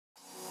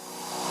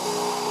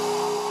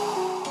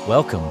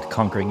Welcome to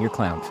Conquering Your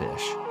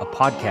Clownfish, a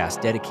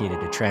podcast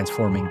dedicated to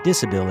transforming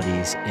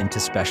disabilities into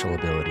special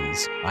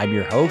abilities. I'm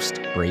your host,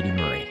 Brady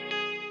Murray.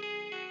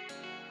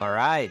 All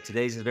right,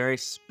 today's a very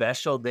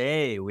special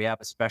day. We have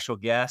a special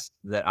guest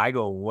that I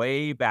go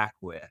way back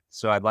with.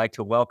 So I'd like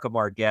to welcome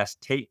our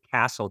guest, Tate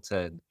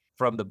Castleton.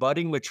 From the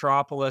budding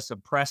metropolis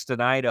of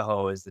Preston,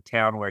 Idaho is the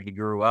town where he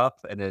grew up.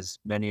 And as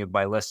many of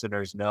my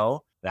listeners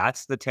know,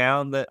 that's the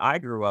town that I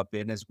grew up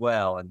in as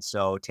well. And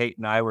so Tate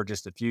and I were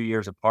just a few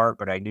years apart,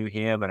 but I knew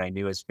him and I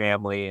knew his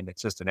family. And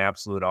it's just an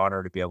absolute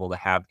honor to be able to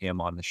have him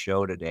on the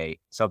show today.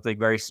 Something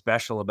very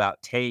special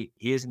about Tate,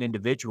 he is an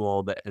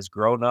individual that has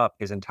grown up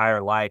his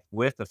entire life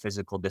with a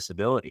physical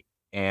disability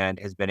and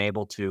has been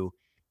able to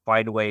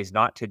find ways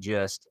not to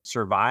just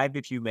survive,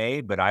 if you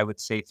may, but I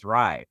would say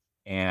thrive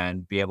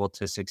and be able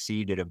to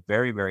succeed at a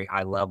very, very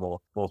high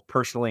level, both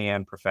personally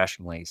and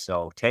professionally.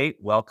 So Tate,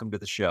 welcome to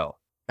the show.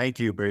 Thank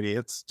you, Brady.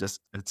 It's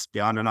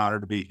beyond an honor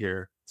to be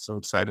here. So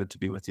excited to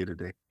be with you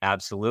today.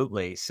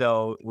 Absolutely.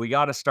 So we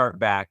got to start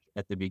back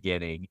at the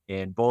beginning,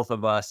 and both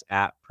of us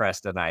at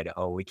Preston,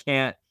 Idaho. We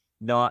can't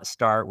not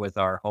start with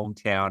our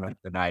hometown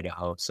of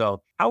Idaho.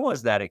 So how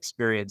was that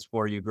experience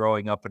for you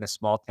growing up in a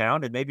small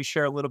town, and maybe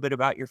share a little bit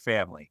about your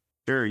family?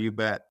 Sure, you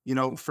bet.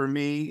 For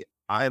me,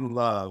 I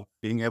love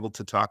being able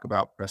to talk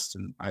about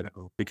Preston,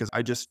 Idaho, because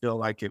I just feel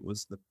like it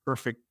was the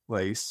perfect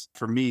place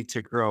for me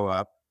to grow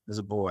up as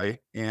a boy,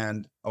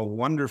 and a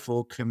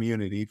wonderful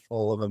community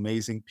full of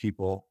amazing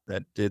people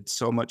that did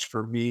so much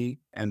for me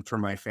and for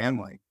my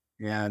family.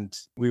 And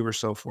we were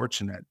so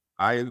fortunate.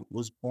 I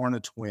was born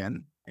a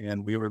twin,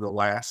 and we were the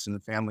last in a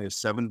family of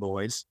 7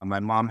 boys. My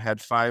mom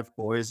had 5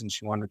 boys, and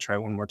she wanted to try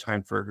one more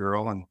time for a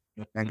girl,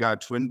 and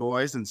got twin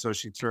boys. And so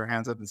she threw her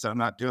hands up and said, "I'm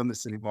not doing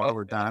this anymore.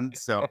 We're done."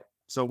 So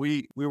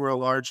we were a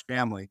large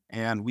family,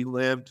 and we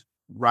lived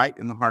right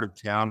in the heart of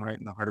town, right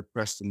in the heart of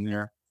Preston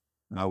there.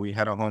 We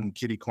had a home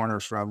kitty corner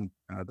from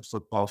the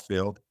football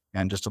field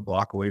and just a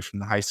block away from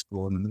the high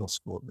school and the middle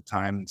school at the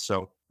time. And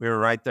so we were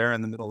right there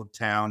in the middle of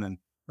town and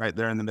right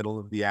there in the middle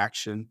of the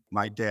action.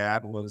 My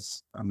dad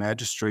was a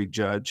magistrate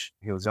judge.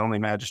 He was the only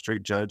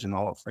magistrate judge in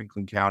all of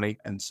Franklin County.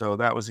 And so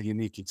that was a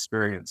unique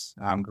experience,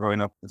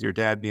 growing up with your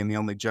dad being the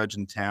only judge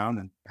in town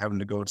and having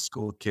to go to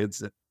school with kids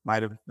that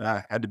might have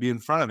had to be in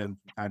front of him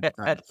from time to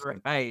time. That's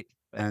right.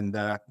 And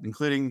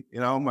including,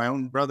 my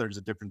own brothers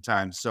at different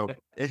times. So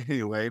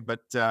anyway,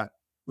 but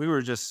we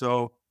were just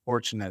so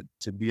fortunate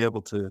to be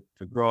able to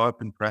grow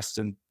up in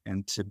Preston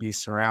and to be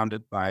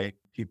surrounded by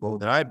people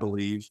that I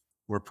believe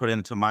were put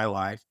into my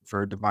life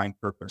for a divine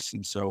purpose.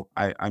 And so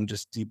I'm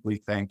just deeply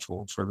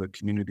thankful for the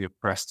community of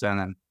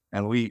Preston,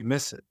 and we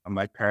miss it.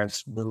 My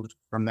parents moved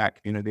from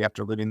that community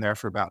after living there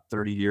for about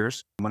 30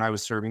 years when I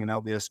was serving an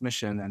LDS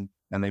mission,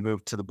 and they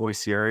moved to the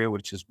Boise area,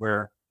 which is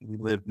where we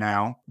live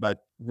now.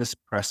 But miss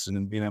Preston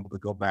and being able to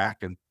go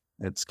back, and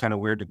it's kind of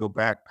weird to go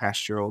back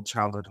past your old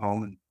childhood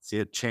home and see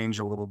it change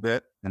a little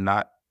bit and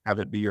not have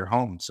it be your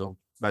home. So,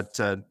 but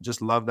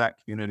just love that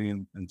community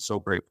and so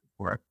grateful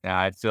for it. Yeah,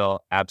 I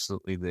feel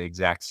absolutely the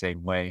exact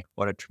same way.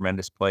 What a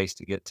tremendous place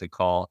to get to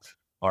call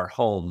our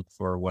home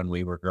for when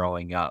we were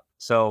growing up.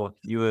 So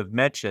you have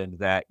mentioned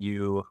that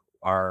you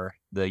are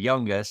the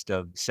youngest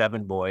of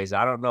 7 boys.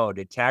 I don't know,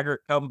 did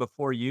Taggart come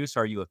before you?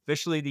 So are you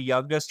officially the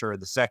youngest or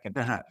the second?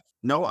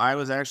 No, I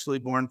was actually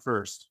born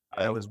first.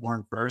 I was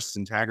born first,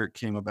 and Taggart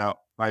came about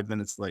 5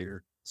 minutes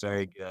later. So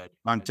Very good.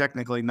 I'm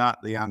technically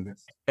not the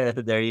youngest.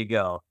 There you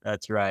go.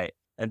 That's right.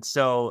 And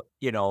so,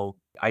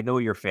 I know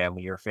your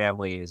family. Your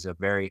family is a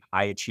very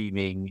high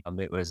achieving,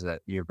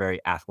 you're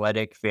very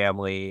athletic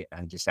family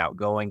and just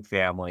outgoing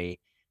family.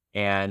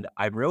 And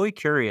I'm really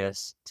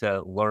curious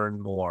to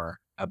learn more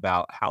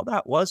about how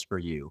that was for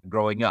you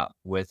growing up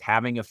with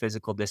having a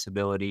physical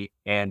disability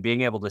and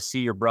being able to see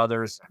your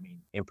brothers. I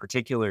mean, in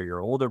particular, your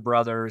older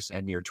brothers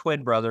and your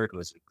twin brother, who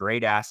was a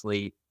great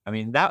athlete. I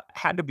mean, that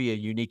had to be a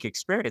unique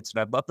experience.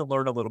 And I'd love to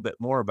learn a little bit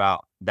more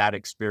about that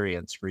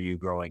experience for you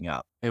growing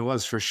up. It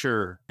was for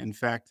sure. In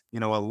fact, a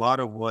lot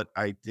of what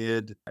I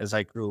did as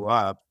I grew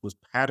up was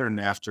patterned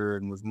after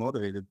and was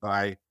motivated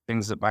by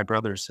things that my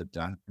brothers had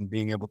done, and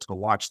being able to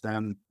watch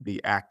them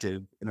be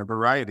active in a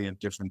variety of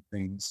different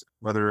things,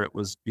 whether it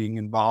was being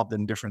involved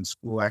in different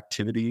school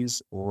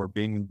activities or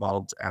being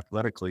involved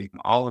athletically.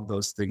 All of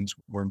those things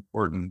were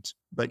important.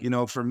 But,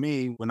 for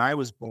me, when I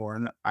was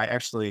born, I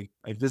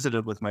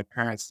visited with my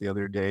parents the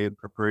other day in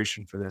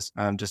preparation for this,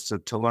 just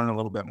to learn a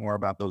little bit more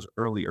about those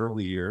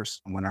early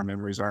years when our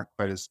memories aren't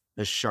quite as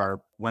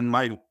sharp. When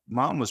my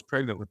mom was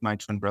pregnant with my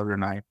twin brother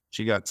and I,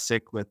 she got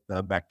sick with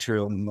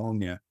bacterial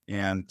pneumonia.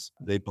 And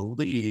they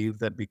believe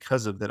that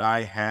because of that,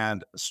 I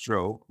had a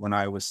stroke when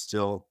I was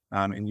still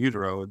in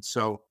utero. And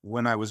so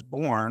when I was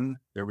born,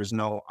 there was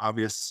no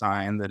obvious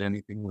sign that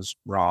anything was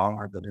wrong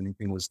or that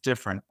anything was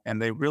different.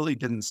 And they really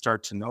didn't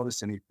start to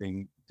notice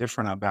anything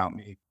different about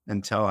me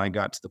until I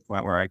got to the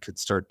point where I could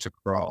start to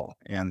crawl.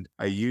 And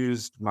I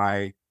used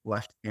my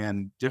left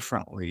hand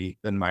differently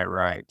than my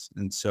right.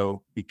 And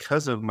so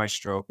because of my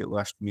stroke, it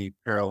left me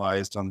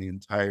paralyzed on the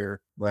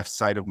entire left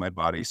side of my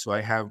body. So I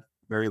have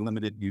very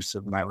limited use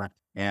of my left.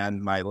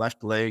 And my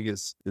left leg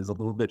is a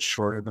little bit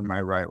shorter than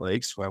my right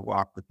leg. So I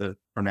walk with a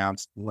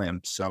pronounced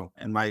limp. So,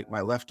 and my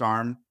left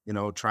arm,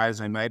 try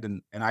as I might.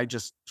 And I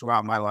just,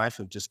 throughout my life,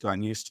 have just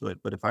gotten used to it.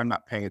 But if I'm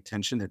not paying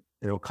attention,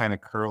 it'll kind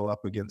of curl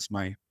up against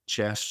my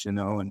chest,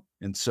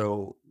 and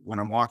so when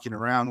I'm walking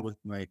around with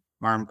my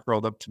arm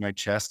curled up to my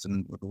chest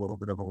and with a little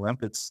bit of a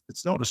limp, it's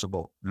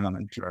noticeable. And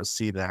I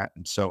see that.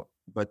 And so,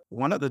 but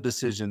one of the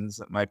decisions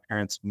that my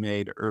parents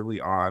made early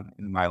on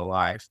in my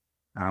life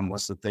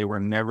was that they were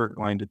never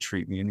going to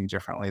treat me any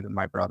differently than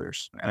my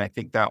brothers. And I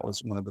think that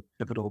was one of the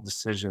pivotal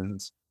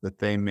decisions that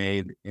they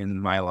made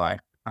in my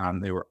life.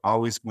 They were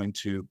always going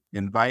to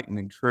invite and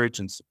encourage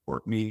and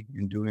support me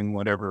in doing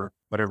whatever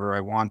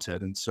I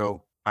wanted. And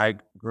so I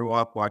grew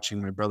up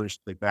watching my brothers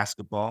play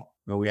basketball.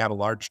 We had a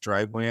large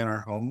driveway in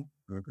our home.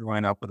 We were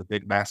growing up with a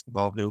big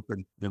basketball hoop,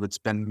 and we would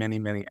spend many,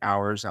 many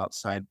hours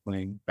outside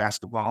playing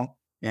basketball.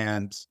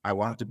 And I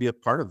wanted to be a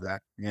part of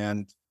that.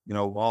 And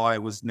while I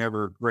was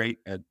never great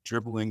at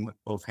dribbling with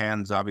both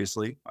hands,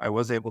 obviously, I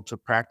was able to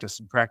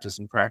practice and practice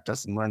and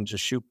practice and learn to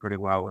shoot pretty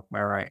well with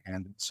my right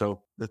hand. And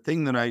so the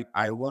thing that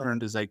I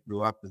learned as I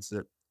grew up is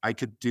that I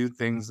could do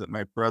things that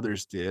my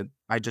brothers did.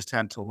 I just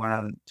had to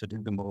learn to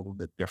do them a little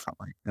bit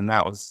differently. And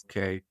that was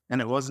okay.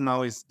 And it didn't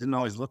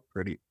always look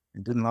pretty.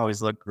 It didn't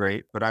always look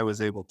great, but I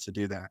was able to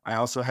do that. I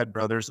also had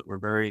brothers that were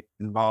very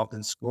involved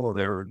in school.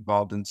 They were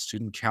involved in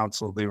student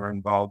council. They were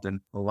involved in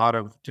a lot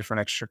of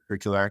different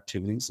extracurricular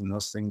activities, and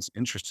those things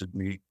interested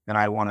me. And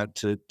I wanted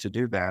to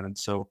do that. And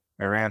so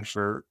I ran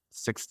for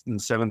 6th and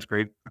 7th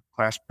grade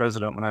class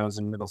president when I was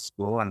in middle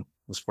school, and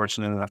was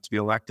fortunate enough to be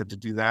elected to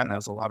do that. And that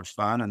was a lot of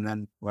fun. And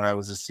then when I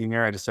was a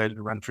senior, I decided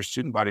to run for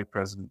student body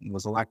president and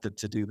was elected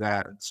to do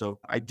that. And so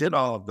I did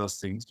all of those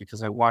things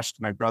because I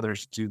watched my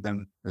brothers do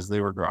them as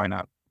they were growing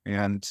up.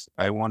 And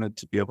I wanted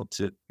to be able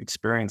to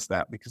experience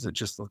that because it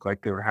just looked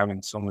like they were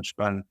having so much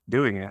fun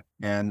doing it.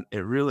 And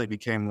it really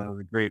became one of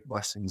the great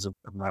blessings of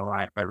my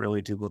life. I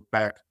really do look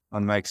back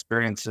on my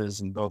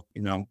experiences in both,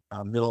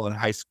 middle and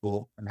high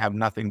school and have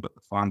nothing but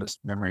the fondest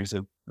memories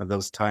of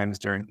those times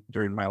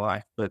during my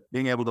life. But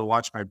being able to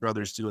watch my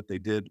brothers do what they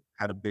did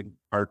had a big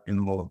part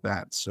in all of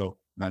that. So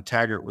my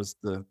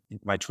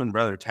twin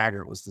brother,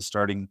 Taggart, was the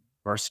starting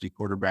varsity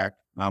quarterback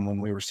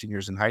when we were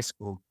seniors in high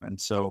school. And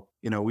so,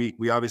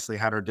 we obviously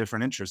had our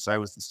different interests. I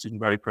was the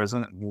student body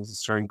president and he was the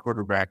starting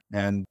quarterback,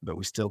 but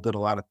we still did a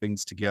lot of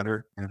things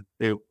together. And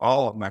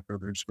all of my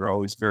brothers were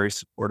always very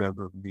supportive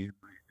of me and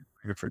my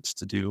efforts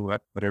to do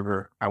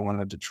whatever I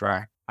wanted to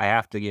try. I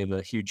have to give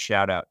a huge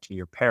shout out to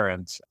your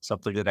parents,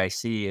 something that I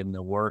see in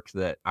the work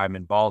that I'm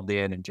involved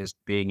in and just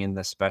being in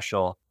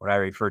what I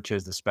refer to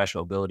as the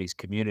special abilities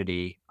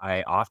community.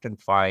 I often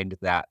find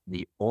that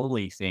the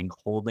only thing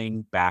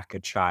holding back a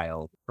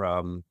child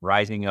from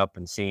rising up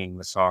and singing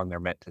the song they're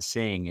meant to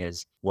sing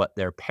is what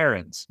their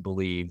parents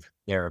believe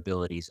their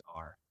abilities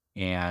are.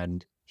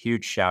 And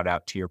huge shout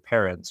out to your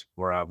parents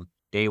for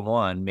day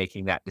one,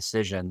 making that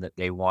decision that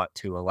they want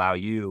to allow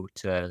you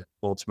to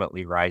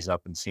ultimately rise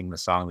up and sing the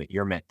song that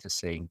you're meant to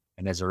sing.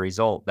 And as a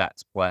result,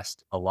 that's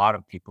blessed a lot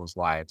of people's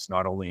lives,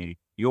 not only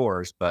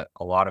yours, but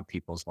a lot of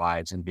people's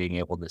lives, and being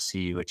able to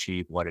see you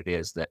achieve what it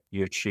is that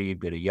you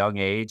achieved at a young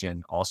age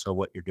and also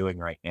what you're doing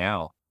right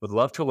now. Would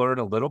love to learn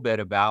a little bit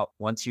about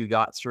once you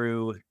got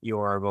through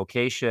your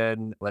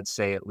vocation, let's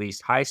say at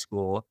least high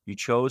school, you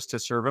chose to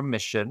serve a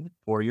mission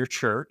for your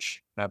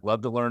church. And I'd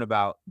love to learn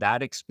about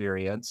that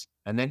experience.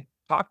 And then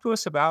talk to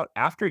us about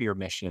after your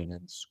mission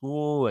and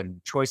school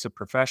and choice of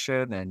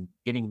profession and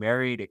getting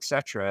married, et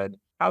cetera, and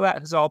how that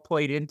has all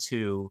played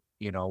into,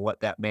 what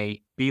that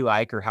may be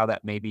like or how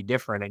that may be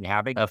different in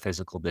having a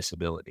physical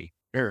disability.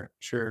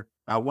 Sure.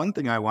 One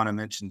thing I want to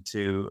mention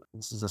too,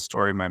 this is a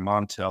story my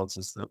mom tells,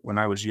 is that when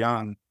I was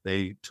young,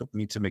 they took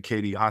me to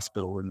McCady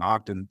Hospital in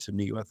Ogden to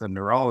meet with a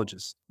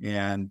neurologist.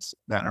 And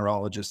that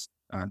neurologist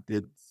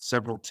did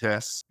several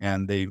tests,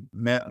 and they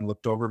met and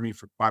looked over me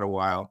for quite a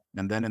while.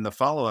 And then in the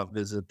follow-up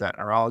visit, that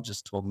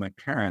neurologist told my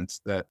parents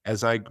that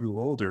as I grew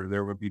older,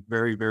 there would be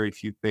very, very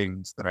few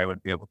things that I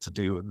would be able to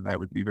do, and I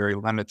would be very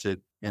limited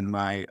in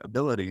my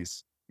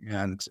abilities.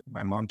 And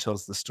my mom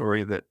tells the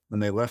story that when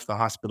they left the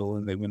hospital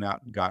and they went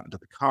out and got into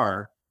the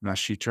car,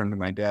 she turned to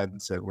my dad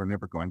and said, "We're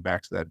never going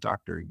back to that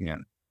doctor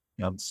again."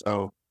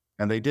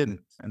 And they didn't.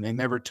 And they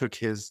never took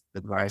his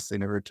advice. They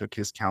never took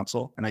his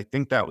counsel. And I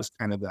think that was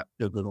kind of that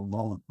pivotal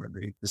moment where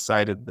they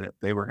decided that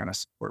they were going to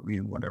support me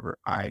in whatever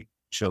I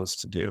chose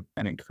to do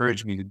and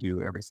encourage me to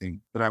do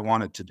everything that I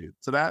wanted to do.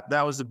 So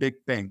that was a big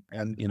thing.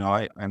 And,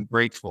 I'm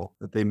grateful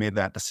that they made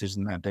that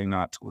decision that day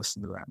not to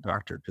listen to that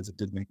doctor, because it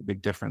did make a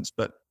big difference.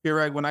 But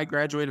when I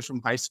graduated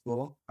from high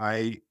school,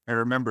 I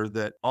remember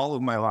that all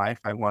of my life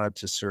I wanted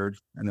to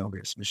serve an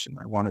LDS mission.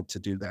 I wanted to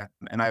do that.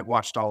 And I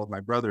watched all of my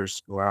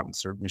brothers go out and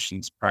serve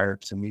missions prior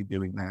to me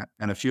doing that.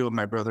 And a few of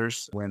my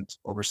brothers went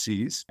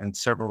overseas and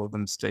several of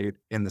them stayed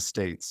in the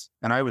States.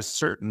 And I was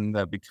certain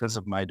that because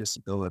of my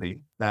disability,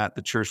 that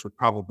the church would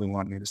probably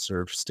want me to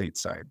serve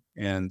stateside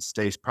and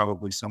stay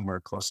probably somewhere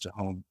close to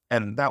home.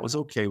 And that was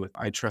okay with,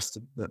 I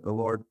trusted that the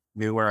Lord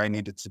knew where I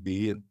needed to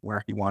be and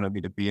where he wanted me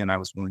to be. And I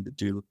was willing to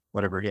do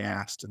whatever he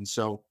asked. And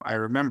so I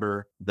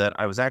remember that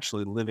I was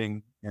actually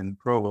living in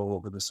Provo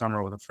over the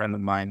summer with a friend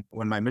of mine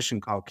when my mission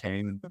call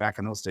came. And back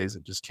in those days,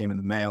 it just came in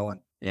the mail.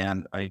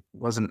 And I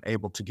wasn't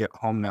able to get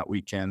home that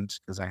weekend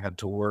because I had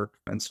to work.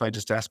 And so I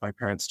just asked my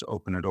parents to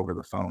open it over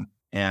the phone.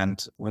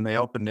 And when they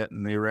opened it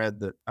and they read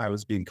that I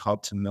was being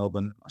called to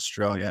Melbourne,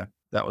 Australia,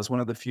 that was one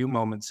of the few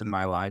moments in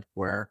my life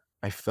where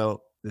I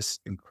felt this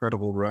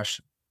incredible rush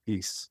of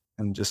peace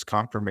and just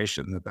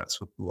confirmation that that's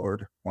what the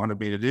Lord wanted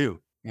me to do.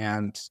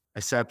 And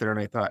I sat there and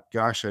I thought,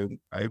 gosh,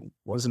 I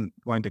wasn't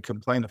going to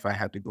complain if I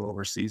had to go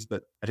overseas,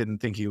 but I didn't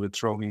think he would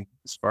throw me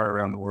as far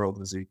around the world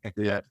as he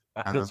did.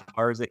 As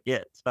far as it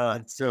gets.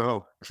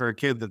 So for a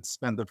kid that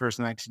spent the first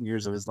 19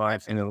 years of his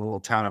life in a little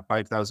town of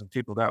 5,000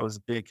 people, that was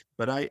big.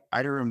 But I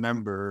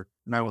remember,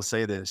 and I will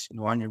say this,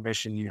 on your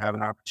mission, you have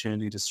an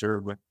opportunity to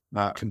serve with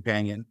a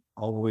companion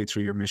all the way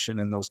through your mission.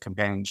 And those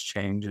companions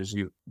change as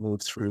you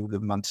move through the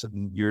months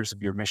and years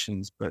of your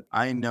missions. But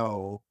I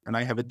know, and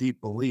I have a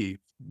deep belief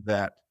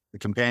that the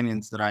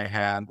companions that I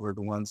had were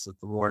the ones that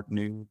the Lord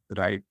knew that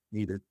I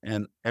needed.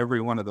 And every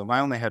one of them, I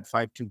only had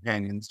 5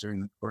 companions during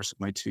the course of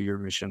my 2-year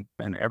mission.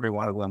 And every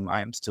one of them,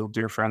 I am still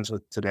dear friends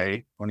with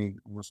today,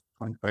 almost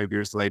 25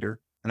 years later.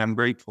 And I'm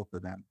grateful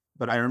for them.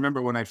 But I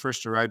remember when I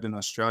first arrived in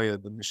Australia,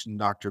 the mission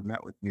doctor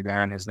met with me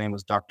there, and his name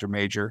was Dr.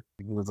 Major.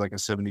 He was like a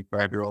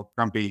 75-year-old,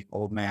 grumpy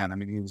old man. I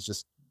mean, he was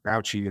just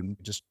grouchy and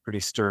just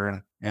pretty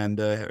stern. And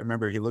I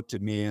remember he looked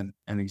at me and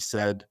he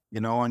said,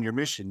 on your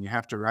mission, you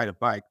have to ride a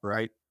bike,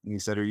 right? And he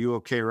said, are you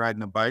okay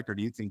riding a bike, or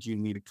do you think you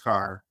need a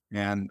car?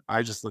 And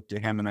I just looked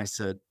at him and I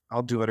said,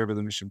 I'll do whatever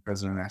the mission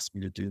president asked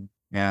me to do.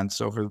 And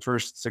so for the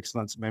first 6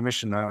 months of my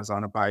mission, I was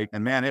on a bike,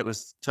 and man, it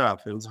was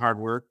tough. It was hard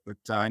work, but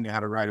I knew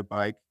how to ride a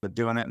bike. But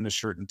doing it in a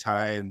shirt and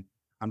tie and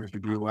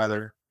 100-degree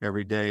weather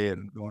every day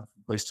and going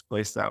from place to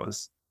place, that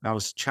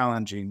was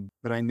challenging.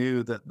 But I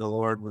knew that the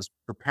Lord was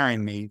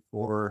preparing me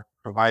for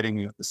providing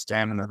me with the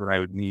stamina that I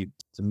would need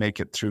to make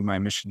it through my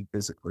mission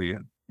physically.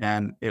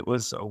 And it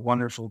was a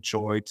wonderful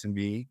joy to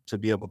me to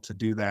be able to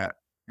do that.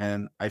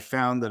 And I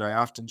found that I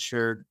often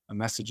shared a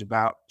message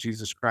about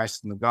Jesus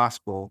Christ and the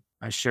gospel.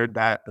 I shared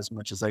that as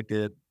much as I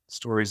did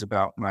stories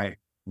about my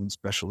own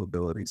special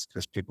abilities,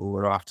 because people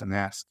would often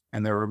ask.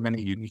 And there were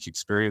many unique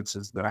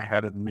experiences that I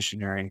had as a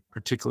missionary,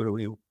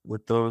 particularly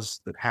with those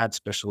that had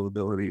special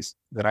abilities,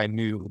 that I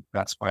knew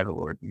that's why the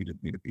Lord needed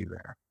me to be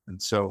there.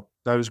 And so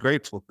I was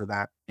grateful for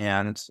that.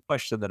 And The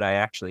question that I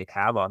actually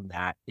have on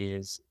that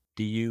is,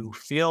 do you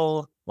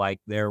feel like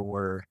there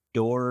were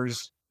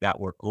doors that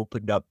were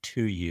opened up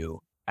to you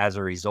as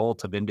a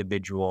result of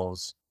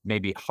individuals,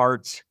 maybe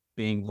hearts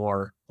being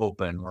more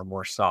open or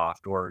more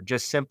soft, or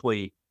just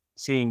simply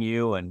seeing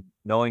you and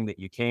knowing that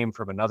you came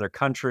from another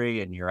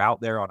country and you're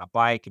out there on a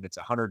bike and it's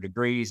 100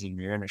 degrees and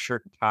you're in a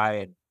shirt and tie,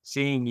 and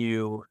seeing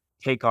you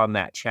take on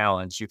that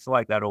challenge, you feel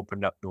like that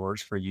opened up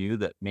doors for you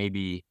that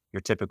maybe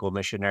your typical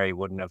missionary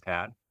wouldn't have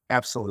had?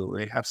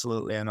 absolutely,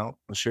 absolutely. And I'll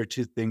share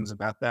 2 things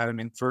about that. I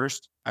mean,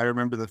 first, I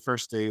remember the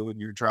first day when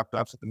you're dropped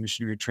off at the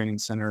missionary training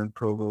center in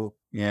Provo,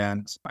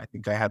 and I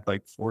think I had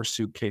like 4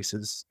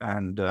 suitcases,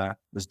 and it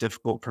was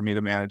difficult for me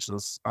to manage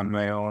those on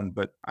my own.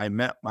 But I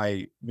met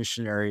my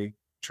missionary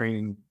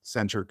training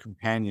center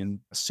companion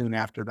soon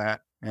after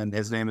that, and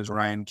his name is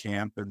Ryan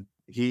Camp, and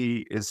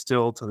he is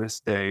still to this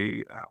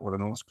day one of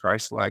the most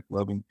Christ-like,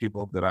 loving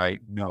people that I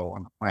know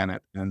on the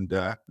planet. And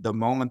the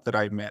moment that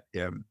I met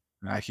him,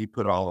 he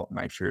put all of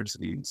my fears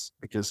at ease,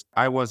 because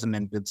I wasn't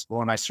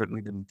invincible, and I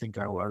certainly didn't think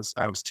I was.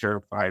 I was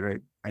terrified.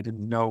 I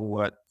didn't know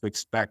what to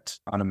expect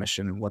on a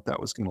mission and what that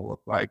was going to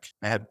look like.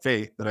 I had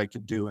faith that I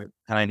could do it,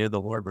 and I knew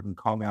the Lord wouldn't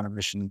call me on a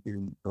mission and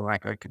didn't feel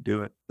like I could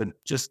do it. But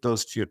just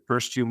those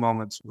first few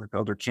moments with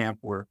Elder Camp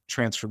were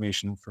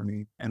transformational for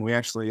me, and we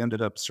actually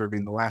ended up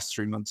serving the last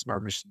 3 months of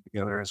our mission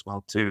together as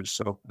well too.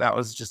 So that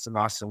was just an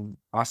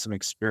awesome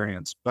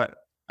experience. But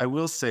I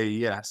will say,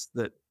 yes,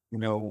 that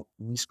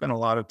we spent a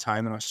lot of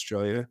time in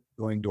Australia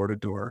going door to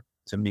door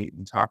to meet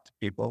and talk to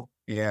people.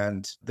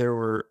 And there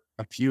were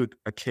a few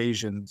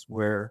occasions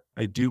where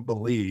I do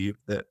believe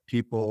their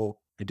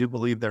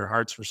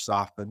hearts were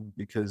softened,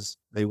 because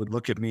they would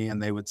look at me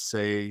and they would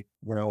say,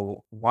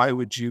 why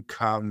would you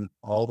come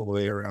all the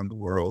way around the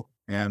world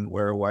and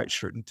wear a white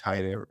shirt and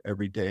tie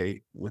every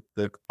day with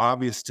the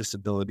obvious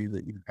disability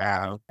that you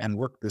have and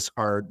work this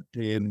hard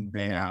day in and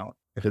day out,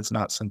 if it's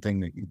not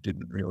something that you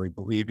didn't really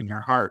believe in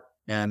your heart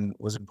and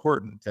was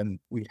important? And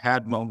we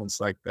had moments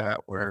like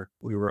that where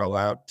we were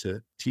allowed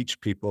to teach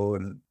people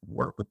and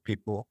work with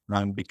people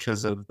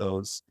because of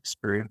those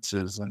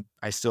experiences. And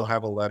I still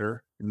have a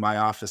letter in my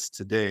office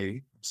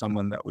today,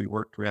 someone that we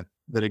worked with,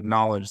 that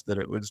acknowledged that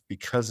it was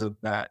because of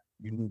that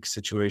unique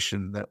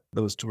situation that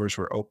those doors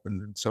were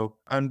opened. And so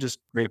I'm just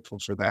grateful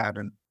for that.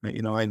 And,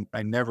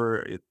 I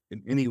never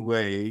in any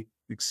way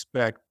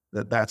expect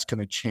that that's going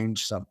to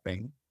change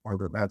something, or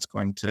that that's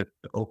going to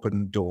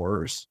open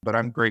doors, but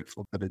I'm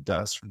grateful that it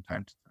does from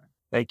time to time.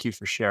 Thank you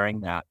for sharing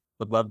that.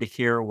 Would love to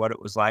hear what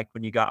it was like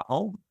when you got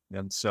home.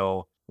 And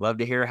so Love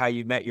to hear how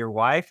you met your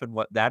wife and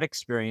what that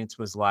experience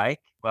was like,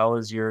 as well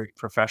as your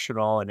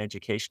professional and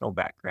educational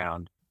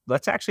background.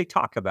 Let's actually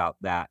talk about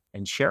that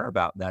and share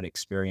about that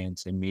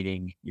experience in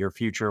meeting your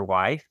future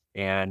wife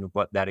and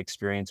what that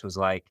experience was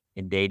like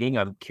in dating.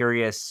 I'm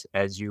curious,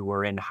 as you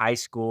were in high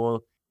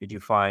school, did you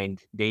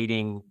find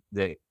dating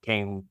that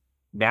came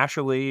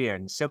naturally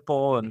and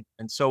simple and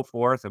so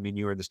forth? I mean,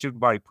 you were the student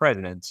body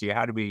president, so you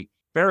had to be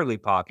fairly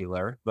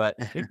popular, but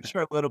maybe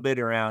share a little bit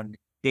around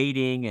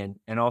dating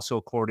and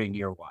also courting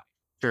your wife.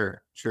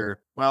 Sure, sure.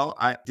 Well,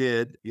 I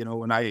did,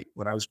 when I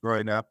was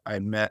growing up, I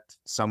met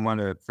someone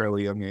at a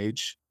fairly young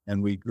age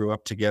and we grew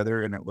up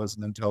together. And it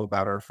wasn't until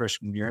about our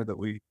freshman year that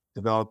we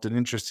developed an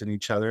interest in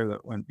each other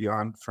that went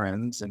beyond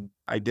friends. And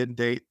I did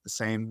date the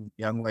same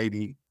young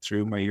lady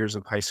through my years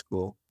of high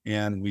school.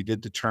 And we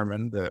did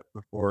determine that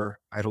before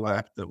I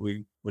left that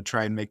we would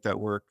try and make that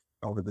work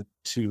over the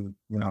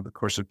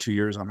course of 2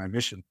 years on my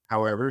mission.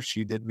 However,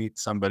 she did meet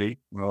somebody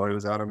while I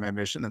was out on my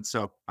mission. And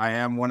so I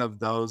am one of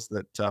those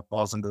that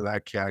falls into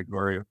that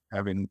category of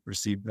having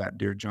received that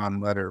Dear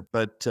John letter.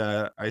 But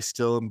I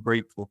still am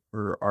grateful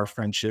for our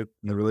friendship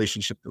and the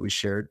relationship that we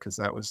shared because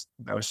that was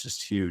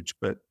just huge.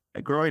 But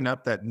growing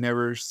up, that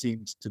never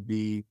seems to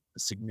be a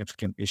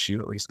significant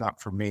issue, at least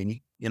not for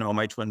me.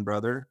 My twin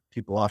brother,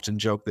 people often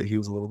joke that he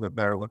was a little bit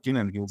better looking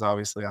and he was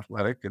obviously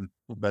athletic,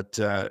 but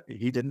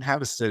he didn't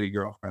have a steady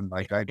girlfriend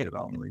like I did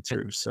all the way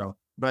through. So,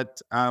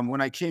 but when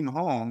I came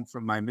home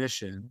from my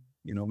mission,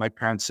 my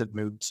parents had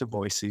moved to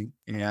Boise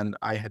and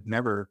I had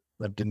never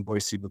lived in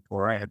Boise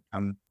before. I had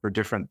come for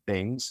different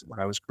things when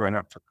I was growing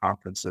up for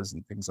conferences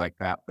and things like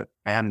that, but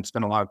I hadn't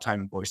spent a lot of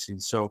time in Boise.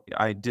 So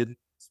I did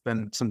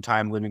spend some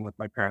time living with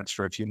my parents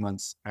for a few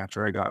months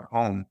after I got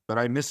home, but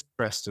I missed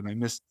Preston. I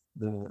missed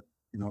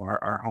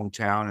our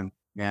hometown.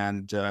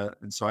 And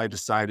so I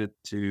decided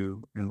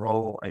to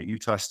enroll at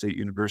Utah State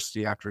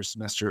University after a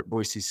semester at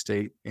Boise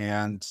State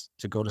and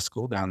to go to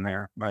school down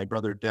there. My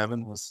brother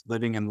Devin was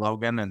living in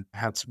Logan and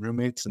had some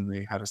roommates, and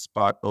they had a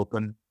spot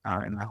open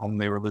in the home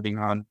they were living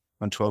on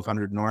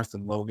 1200 North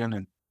in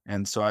Logan.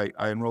 And so I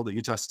enrolled at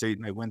Utah State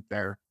and I went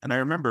there. And I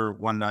remember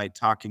one night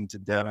talking to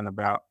Devin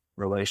about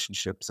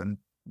relationships, and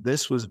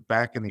this was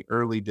back in the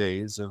early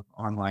days of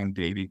online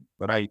dating,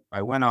 but I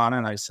went on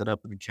and I set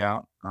up an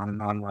account on an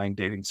online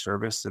dating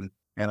service. And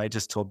I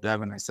just told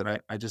Devin, I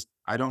said,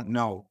 I don't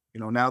know,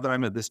 now that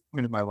I'm at this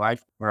point in my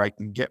life where I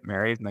can get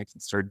married and I can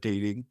start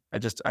dating, I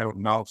don't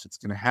know if it's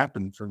going to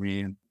happen for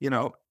me. And,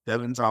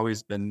 Devin's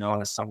always been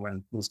known as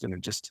someone who's going to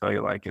just tell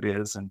you like it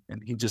is. And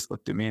he just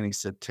looked at me and he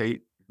said,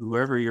 Tate,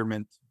 whoever you're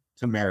meant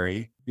to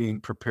marry,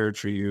 being prepared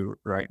for you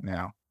right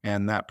now.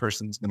 And that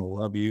person's going to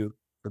love you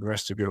for the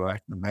rest of your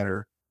life, no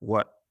matter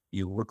what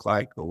you look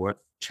like or what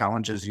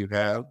challenges you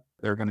have,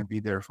 they're going to be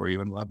there for you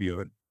and love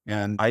you.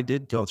 And I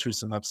did go through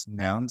some ups and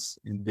downs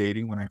in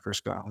dating when I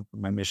first got home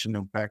from my mission.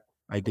 In fact,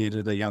 I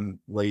dated a young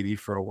lady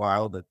for a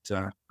while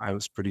that I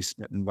was pretty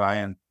smitten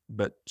by,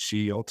 but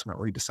she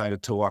ultimately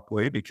decided to walk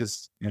away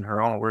because, in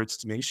her own words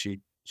to me,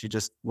 she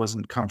just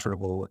wasn't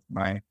comfortable with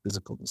my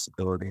physical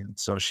disability. And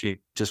so she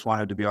just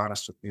wanted to be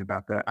honest with me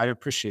about that. I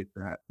appreciate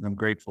that. And I'm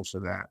grateful for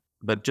that.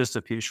 But just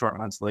a few short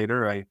months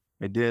later, I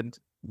did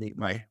meet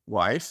my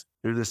wife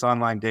through this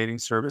online dating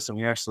service. And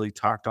we actually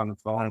talked on the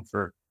phone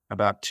for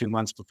about 2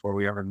 months before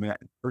we ever met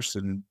in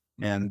person.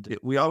 And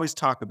we always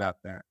talk about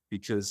that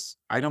because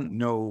I don't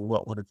know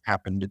what would have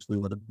happened if we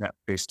would have met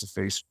face to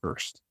face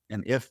first.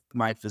 And if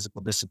my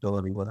physical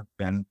disability would have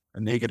been a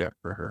negative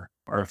for her,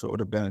 or if it would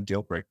have been a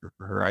deal breaker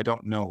for her, I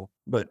don't know.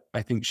 But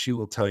I think she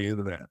will tell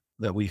you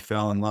that we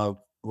fell in love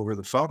over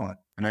the phone.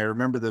 And I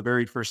remember the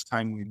very first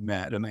time we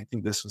met, and I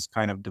think this was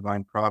kind of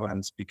divine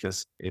providence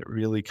because it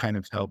really kind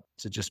of helped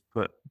to just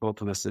put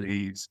both of us at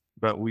ease.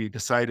 But we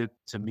decided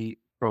to meet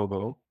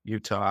Provo,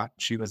 Utah.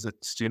 She was a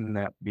student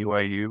at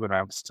BYU, and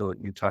I was still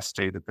at Utah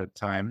State at that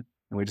time.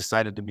 And we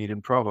decided to meet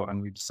in Provo,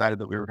 and we decided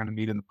that we were going to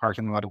meet in the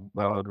parking lot of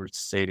Wildwood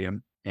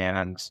Stadium.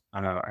 And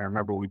I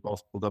remember we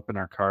both pulled up in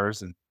our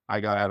cars, and I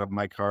got out of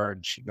my car,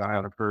 and she got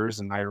out of hers.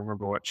 And I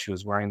remember what she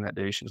was wearing that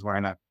day. She was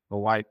wearing a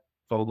white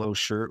polo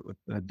shirt with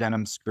a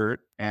denim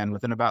skirt. And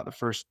within about the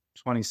first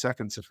 20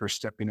 seconds of her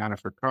stepping out of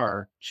her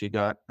car, she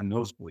got a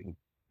nosebleed,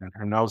 and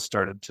her nose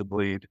started to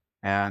bleed.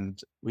 And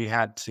we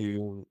had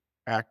to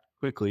act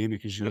quickly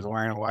because she was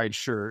wearing a white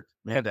shirt.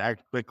 We had to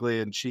act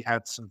quickly, and she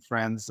had some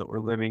friends that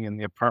were living in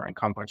the apartment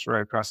complex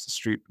right across the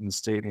street from the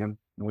stadium.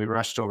 And we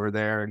rushed over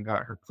there and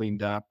got her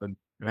cleaned up and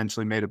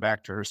eventually made it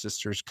back to her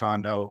sister's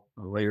condo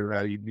later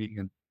that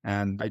evening.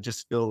 And I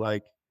just feel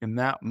like in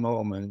that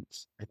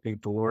moment, I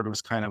think the Lord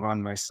was kind of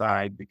on my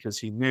side because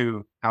he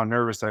knew how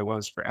nervous I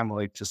was for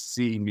Emily to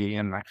see me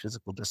and my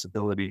physical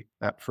disability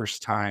that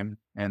first time.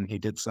 And he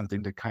did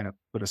something to kind of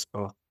put us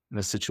both in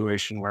a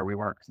situation where we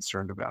weren't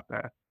concerned about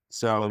that.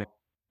 So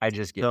I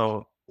just get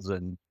chills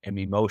and am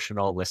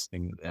emotional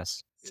listening to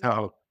this.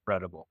 so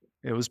Incredible.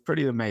 It was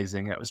pretty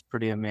amazing. It was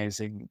pretty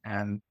amazing.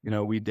 And,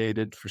 we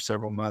dated for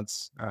several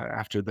months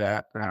after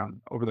that.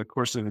 Over the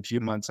course of a few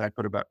months, I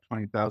put about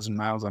 20,000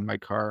 miles on my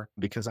car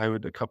because I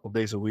would, a couple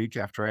days a week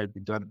after I'd be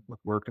done with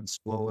work and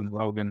school in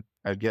Logan,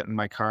 I'd get in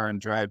my car and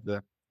drive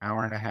the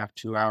hour and a half,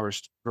 2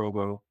 hours to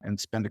Provo and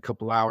spend a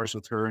couple hours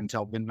with her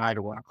until midnight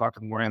or 1 o'clock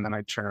in the morning. And then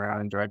I'd turn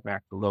around and drive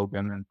back to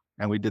Logan.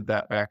 And we did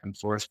that back and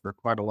forth for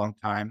quite a long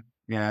time.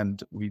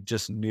 And we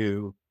just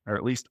knew, or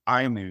at least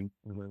I knew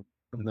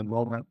from the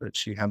moment that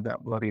she had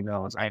that bloody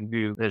nose, I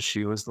knew that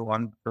she was the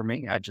one for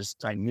me. I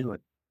knew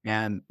it.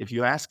 And if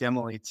you ask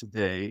Emily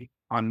today,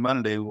 on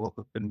Monday, we'll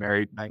have been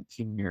married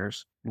 19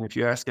 years. And if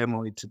you ask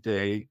Emily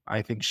today,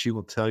 I think she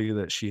will tell you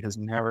that she has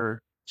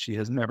never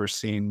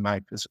seen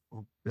my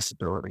physical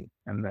disability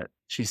and that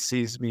she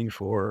sees me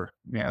for,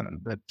 man,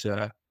 that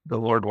the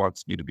Lord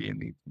wants me to be and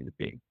needs me to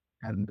be.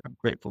 And I'm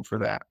grateful for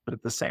that. But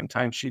at the same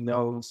time, she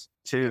knows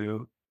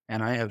too,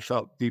 and I have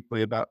felt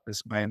deeply about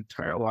this my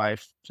entire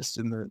life, just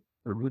in the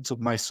roots of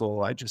my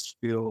soul. I just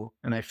feel,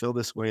 and I feel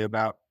this way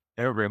about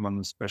everyone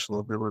with special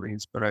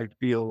abilities, but I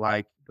feel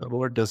like the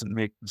Lord doesn't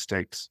make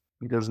mistakes.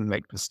 He doesn't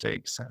make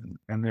mistakes,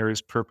 and there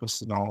is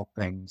purpose in all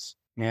things.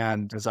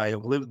 And as I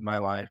have lived my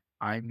life,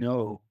 I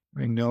know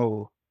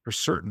for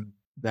certain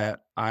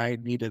that I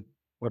needed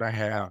what I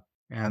have,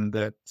 and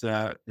that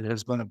it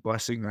has been a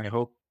blessing, I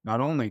hope,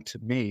 not only to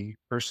me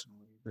personally,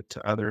 but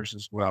to others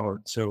as well. And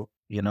so,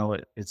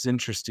 it's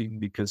interesting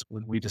because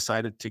when we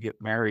decided to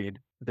get married,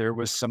 there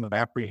was some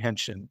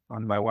apprehension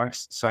on my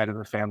wife's side of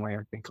the family,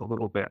 I think a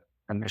little bit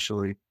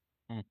initially,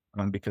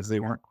 Mm. because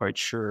they weren't quite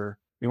sure.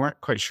 They weren't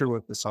quite sure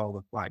what this all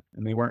looked like,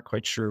 and they weren't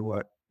quite sure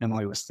what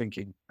Emily was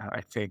thinking,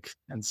 I think.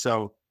 And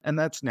so, and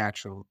that's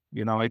natural.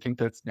 I think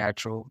that's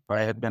natural. If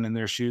I had been in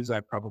their shoes, I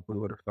probably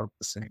would have felt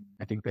the same.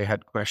 I think they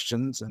had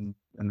questions and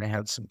they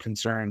had some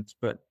concerns,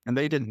 and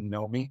they didn't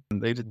know me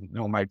and they didn't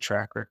know my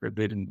track record.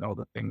 They didn't know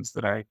the things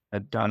that I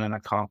had done and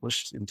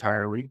accomplished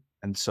entirely.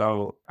 And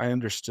so I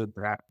understood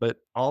that. But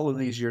all of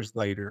these years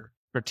later,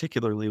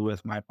 particularly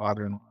with my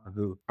father-in-law,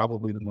 who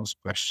probably the most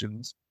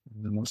questions,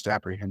 the most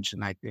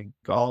apprehension, I think,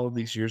 all of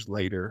these years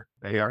later,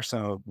 they are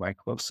some of my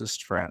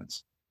closest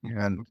friends.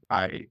 And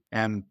I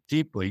am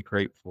deeply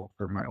grateful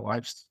for my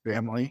wife's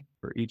family,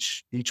 for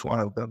each one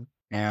of them.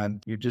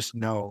 And you just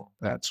know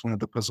that's one of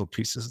the puzzle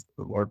pieces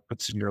the Lord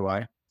puts in your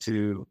life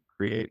to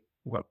create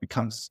what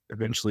becomes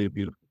eventually a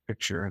beautiful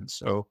picture. And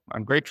so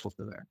I'm grateful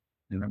for that.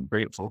 And I'm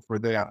grateful for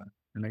that.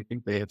 And I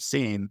think they have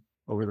seen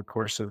over the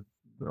course of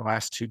the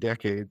last 2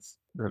 decades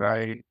that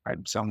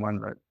I'm someone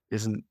that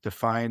isn't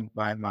defined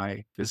by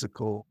my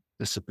physical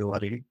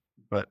disability,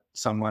 but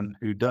someone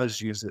who does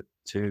use it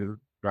to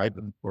drive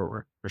them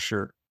forward for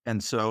sure.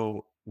 And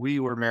so we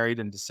were married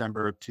in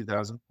December of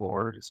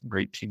 2004, December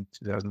 18th,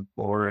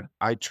 2004. And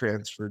I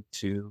transferred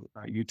to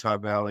Utah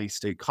Valley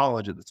State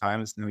College at the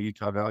time. It's now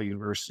Utah Valley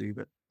University,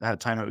 but at that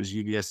time it was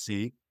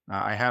UVSC.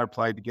 I had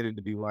applied to get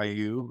into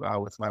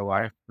BYU with my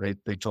wife.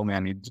 They told me I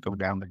needed to go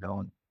down the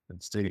hill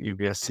and stay at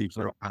UVSC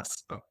for a while.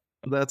 So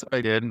that's what I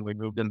did. And we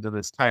moved into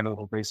this tiny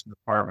little basement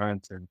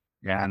apartment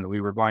and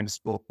we were going to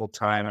school full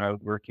time and I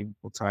was working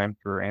full time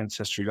for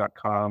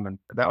ancestry.com. And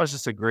that was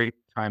just a great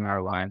time in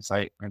our lives.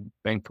 I'm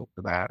thankful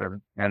for that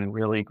and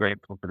really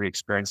grateful for the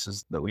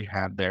experiences that we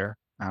had there.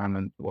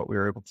 And what we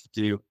were able to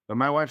do. But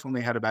my wife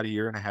only had about a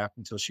year and a half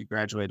until she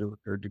graduated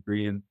with her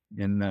degree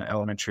in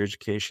elementary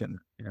education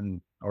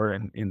in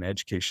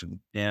education.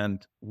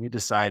 And we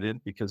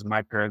decided, because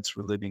my parents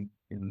were living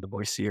in the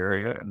Boise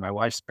area and my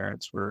wife's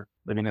parents were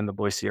living in the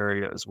Boise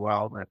area as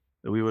well, that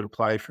we would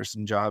apply for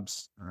some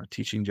jobs,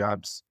 teaching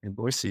jobs in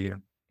Boise.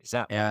 Is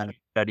that And what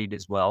you studied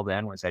as well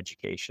then, was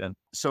education?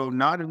 so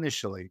not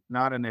initially.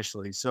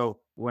 So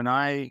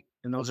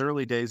in those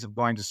early days of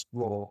going to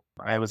school,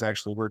 I was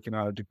actually working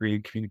on a degree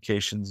in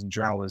communications and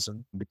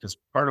journalism, because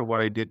part of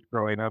what I did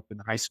growing up in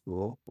high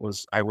school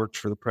was I worked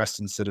for the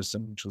Preston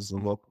Citizen, which was the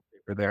local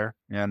paper there.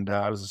 And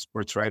I was a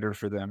sports writer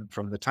for them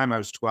from the time I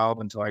was 12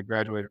 until I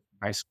graduated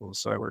from high school.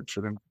 So I worked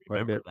for them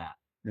quite a bit. That.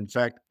 In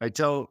fact, I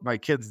tell my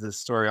kids this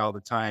story all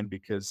the time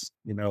because,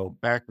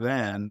 back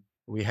then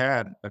we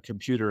had a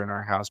computer in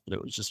our house, but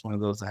it was just one of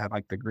those that had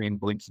like the green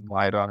blinking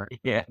light on it.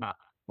 Yeah.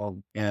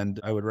 Well, and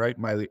I would write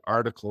my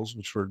articles,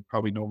 which were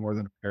probably no more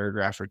than a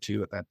paragraph or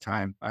two at that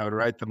time. I would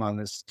write them on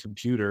this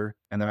computer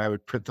and then I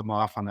would print them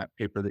off on that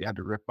paper that you had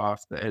to rip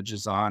off the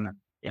edges on.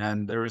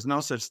 And there was no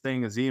such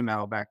thing as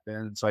email back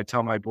then. So I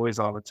tell my boys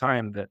all the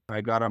time that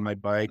I got on my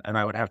bike and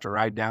I would have to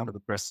ride down to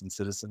the Preston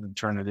Citizen and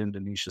turn it into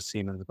Nisha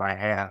Siemens by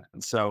hand.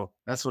 And so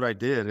that's what I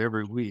did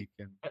every week.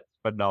 And That's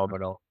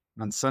phenomenal.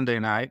 on Sunday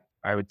night,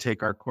 I would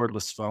take our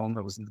cordless phone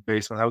that was in the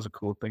basement. That was a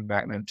cool thing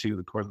back then too,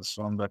 the cordless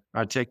phone. But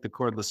I'd take the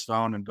cordless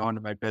phone and go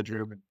into my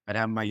bedroom and I'd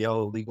have my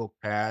yellow legal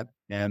pad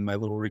and my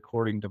little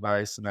recording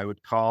device. And I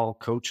would call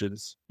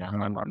coaches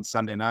on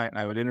Sunday night and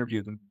I would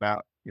interview them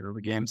about,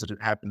 the games that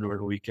had happened over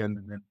the weekend.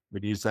 And then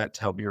we'd use that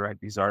to help me write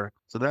these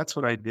articles. So that's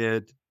what I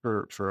did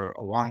for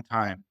a long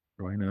time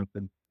growing up.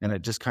 And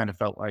it just kind of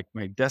felt like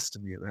my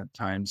destiny at that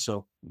time.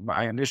 So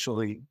I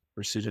initially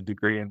pursued a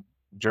degree in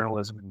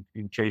journalism and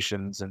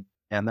communications.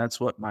 And that's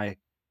what my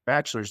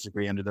bachelor's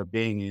degree ended up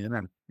being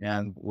in.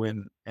 And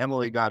when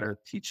Emily got her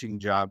teaching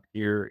job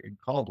here in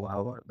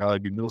Caldwell at Valley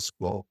View Middle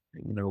School,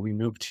 we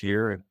moved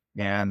here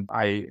and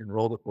I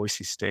enrolled at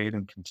Boise State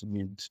and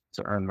continued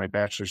to earn my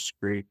bachelor's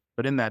degree.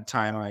 But in that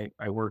time,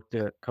 I worked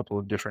at a couple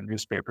of different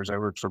newspapers. I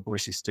worked for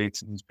Boise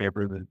State's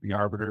newspaper, the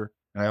Arbiter,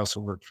 and I also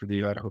worked for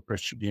the Idaho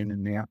Press Tribune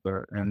in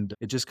Nampa. And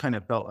it just kind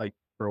of felt like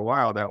for a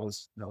while that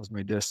was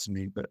my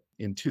destiny. But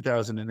in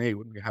 2008,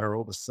 when we had our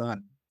oldest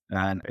son,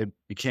 and it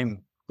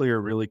became clear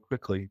really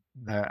quickly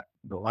that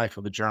the life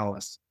of a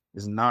journalist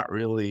is not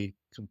really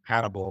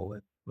compatible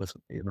with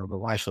the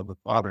life of a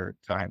father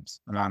at times,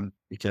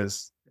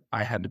 because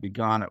I had to be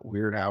gone at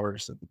weird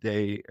hours of the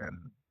day, and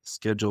the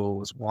schedule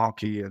was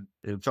wonky, and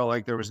it felt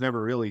like there was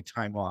never really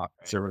time off.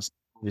 There was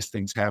these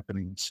things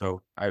happening.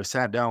 So I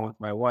sat down with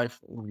my wife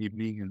one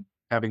evening, and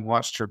having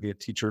watched her be a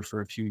teacher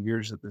for a few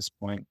years at this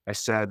point, I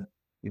said,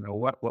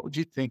 what would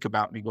you think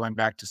about me going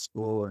back to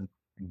school and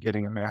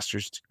getting a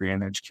master's degree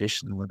in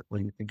education? What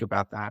do you think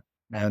about that?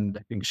 And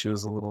I think she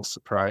was a little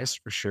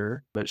surprised for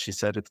sure, but she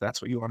said, if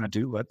that's what you want to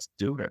do, let's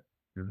do it.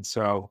 And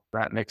so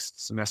that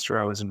next semester,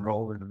 I was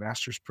enrolled in a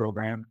master's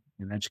program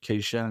in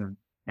education.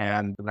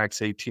 And the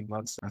next 18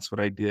 months, that's what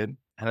I did.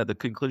 And at the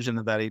conclusion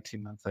of that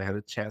 18 months, I had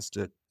a chance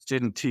to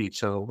student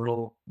teach at a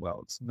little,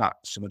 well, it's not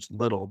so much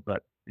little,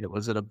 but it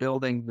was at a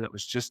building that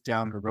was just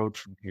down the road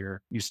from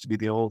here. It used to be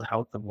the old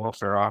health and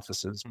welfare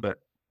offices, but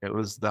it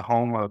was the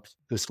home of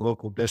this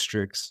local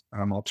district's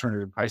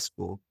alternative high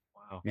school.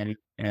 Wow.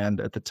 And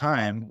at the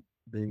time,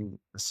 they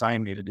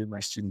assigned me to do my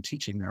student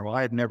teaching there. Well,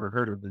 I had never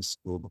heard of this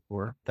school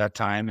before that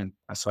time. And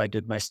so I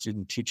did my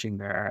student teaching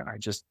there, and I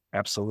just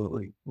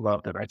absolutely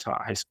loved it. I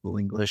taught high school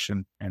English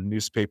and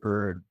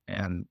newspaper,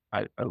 and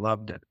I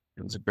loved it.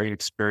 It was a great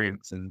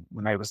experience. And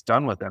when I was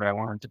done with it, I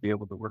wanted to be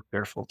able to work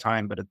there full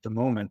time. But at the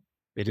moment,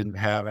 they didn't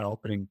have an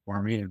opening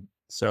for me. And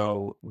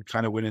so we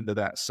kind of went into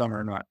that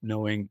summer not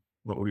knowing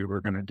what we were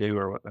going to do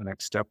or what the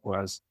next step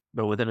was.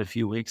 But within a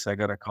few weeks, I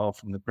got a call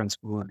from the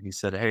principal, and he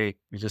said, "Hey,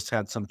 we just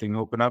had something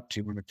open up. Do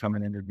you want to come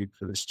and interview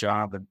for this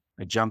job?" And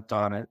I jumped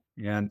on it.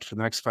 And for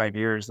the next 5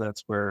 years,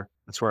 that's where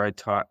I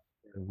taught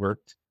and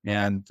worked,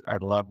 and I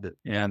loved it.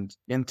 And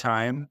in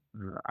time,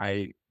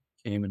 I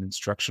became an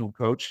instructional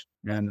coach.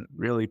 And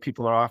really,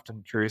 people are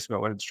often curious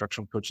about what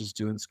instructional coaches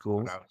do in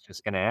schools. I was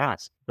just going to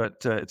ask.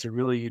 But it's a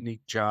really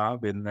unique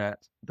job in that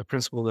the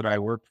principal that I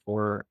worked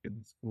for,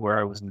 where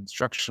I was an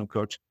instructional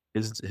coach,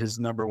 his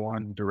number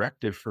one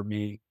directive for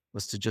me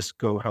was to just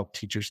go help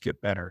teachers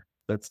get better.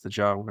 That's the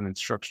job of an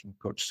instructional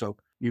coach. So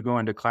you go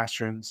into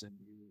classrooms and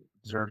you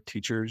observe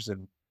teachers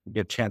and you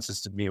get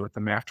chances to meet with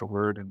them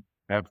afterward and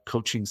have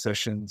coaching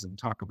sessions and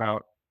talk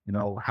about,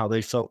 how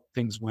they felt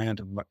things went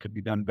and what could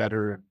be done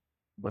better and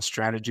what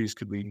strategies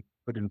could we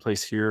put in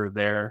place here or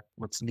there,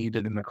 what's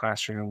needed in the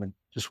classroom, and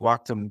just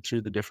walk them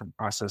through the different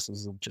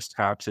processes of just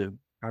how to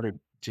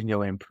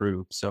continually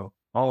improve. So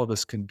all of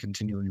us can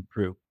continually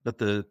improve. But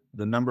the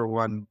number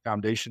one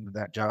foundation of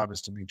that job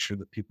is to make sure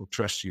that people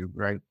trust you,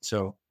 right?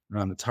 So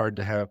it's hard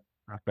to have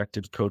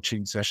effective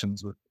coaching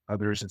sessions with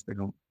others if they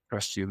don't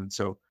trust you. And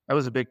so that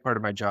was a big part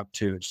of my job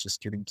too. It's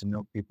just getting to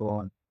know people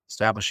and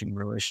establishing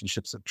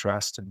relationships of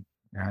trust.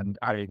 And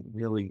I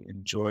really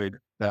enjoyed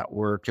that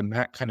work. And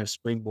that kind of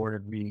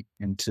springboarded me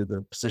into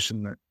the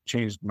position that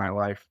changed my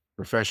life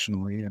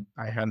professionally. And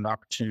I had an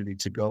opportunity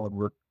to go and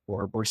work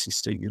for Boise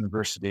State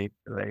University.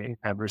 They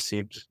have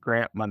received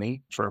grant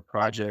money for a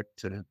project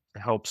to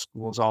help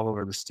schools all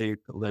over the state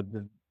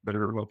that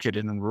are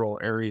located in rural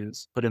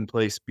areas put in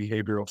place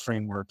behavioral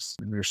frameworks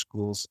in their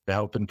schools to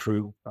help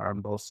improve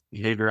both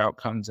behavior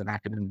outcomes and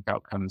academic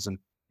outcomes.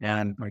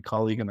 And my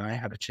colleague and I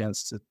had a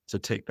chance to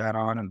take that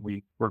on, and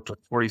we worked with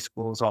 40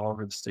 schools all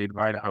over the state of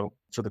Idaho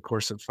for the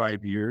course of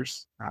 5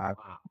 years.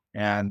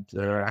 And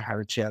I had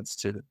a chance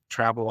to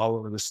travel all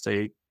over the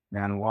state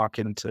and walk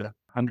into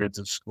hundreds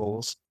of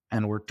schools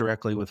and work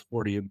directly with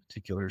 40 in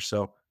particular.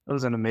 So it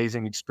was an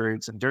amazing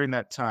experience. And during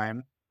that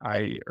time,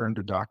 I earned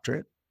a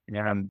doctorate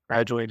and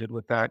graduated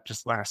with that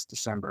just last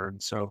December.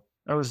 And so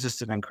that was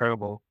just an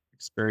incredible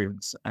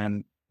experience.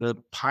 And the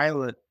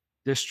pilot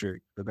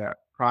district for that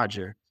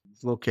project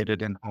is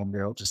located in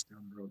Homedale, just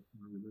down the road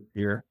from where we live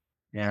here.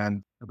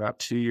 And about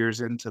 2 years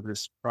into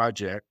this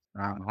project,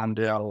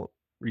 Homedale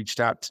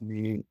reached out to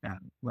me and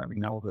let me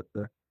know that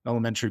the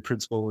elementary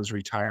principal was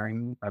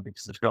retiring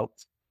because of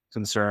health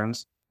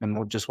concerns,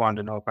 and just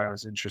wanted to know if I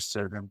was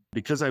interested. And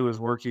because I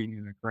was working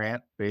in a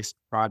grant-based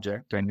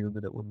project, I knew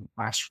that it wouldn't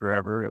last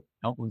forever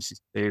at Boise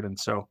State. And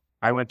so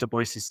I went to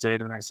Boise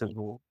State and I said,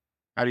 "Well,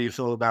 how do you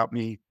feel about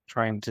me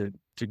trying to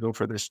go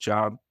for this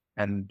job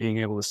and being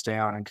able to stay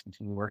on and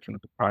continue working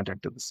with the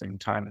project at the same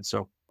time?" And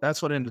so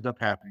that's what ended up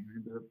happening. I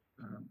ended up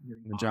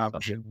getting the job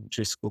as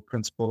elementary school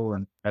principal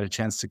and had a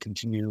chance to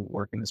continue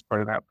working as part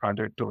of that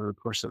project over the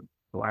course of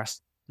the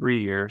last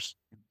 3 years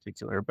in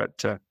particular.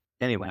 But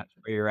anyway, That's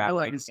where you're at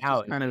right it's now.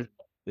 just kind of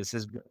This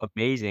is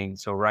amazing.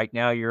 So right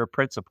now you're a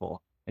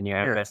principal and you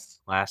have been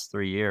yes. the last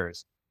 3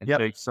 years. And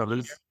Yep. so So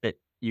this that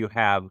you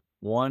have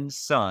one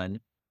son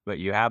who but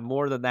you have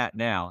more than that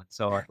now. And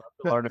so I'd love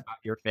to learn about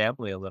your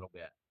family a little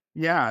bit.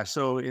 Yeah.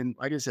 So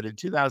like I said, in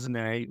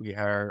 2008, we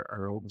had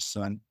our oldest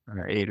son,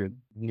 Aiden.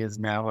 He is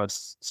now a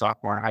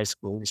sophomore in high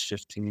school. He's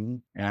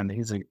 15 and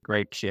he's a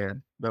great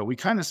kid. But we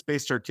kind of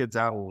spaced our kids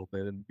out a little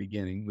bit in the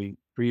beginning.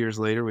 3 years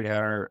later, we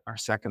had our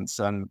second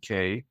son,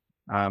 Kay.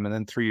 And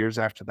then 3 years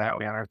after that,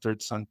 we had our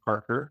third son,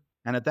 Parker.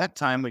 And at that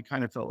time, we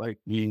kind of felt like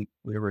we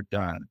were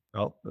done,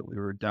 felt that we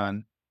were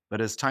done. But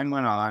as time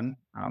went on,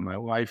 my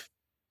wife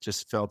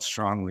just felt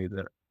strongly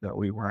that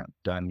we weren't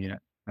done yet.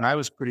 And I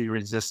was pretty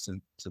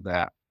resistant to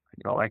that.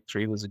 Like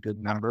 3 was a good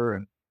number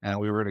and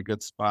we were in a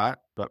good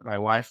spot. But my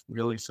wife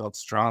really felt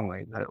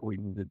strongly that we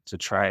needed to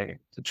try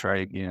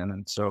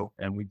again.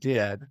 And we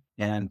did.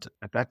 And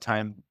at that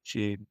time,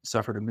 she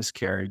suffered a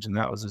miscarriage, and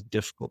that was a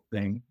difficult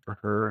thing for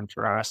her and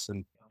for us,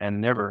 and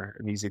never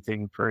an easy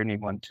thing for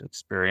anyone to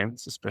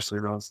experience, especially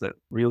those that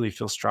really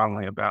feel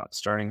strongly about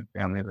starting a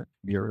family. That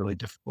can be a really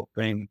difficult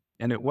thing.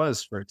 And it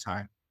was for a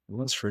time.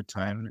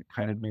 And it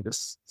kind of made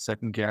us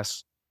second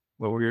guess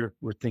what we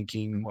were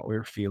thinking and what we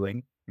were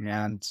feeling.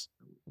 And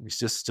we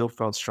just still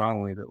felt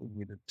strongly that we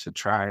needed to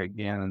try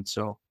again. And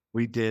so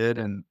we did,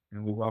 and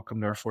we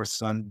welcomed our fourth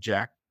son,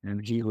 Jack,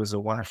 and he was a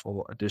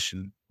wonderful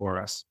addition for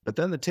us. But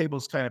then the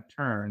tables kind of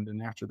turned.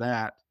 And after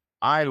that,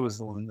 I was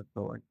the one that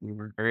felt like we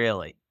were,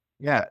 Really?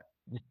 yeah.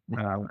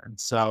 And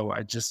so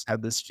I just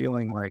had this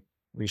feeling like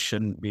we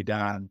shouldn't be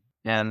done.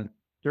 And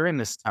during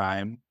this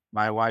time,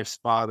 my wife's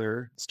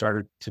father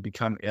started to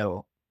become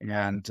ill,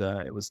 and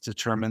it was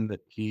determined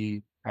that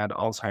he had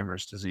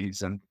Alzheimer's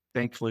disease. And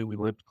thankfully, we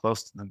lived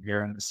close to them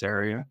here in this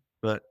area,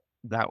 but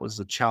that was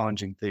a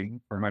challenging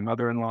thing for my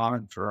mother-in-law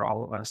and for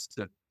all of us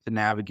to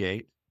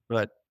navigate.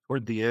 But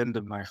toward the end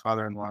of my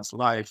father-in-law's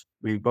life,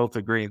 we both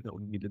agreed that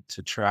we needed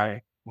to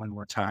try one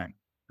more time.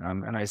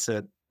 And I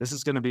said, this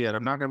is going to be it.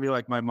 I'm not going to be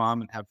like my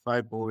mom and have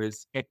 5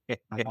 boys. I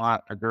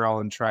want a girl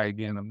and try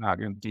again. I'm not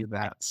going to do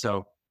that.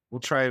 So we'll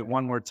try it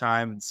one more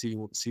time and see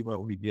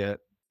what we get.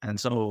 And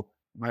so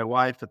my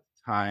wife at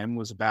the time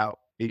was about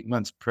 8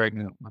 months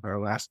pregnant with our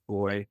last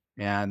boy.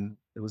 And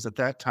it was at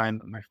that time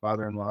that my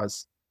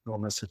father-in-law's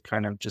illness had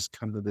kind of just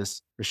come to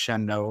this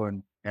crescendo,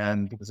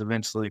 and he was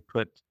eventually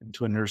put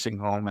into a nursing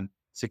home. And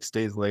 6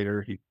 days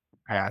later, he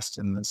passed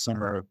in the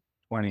summer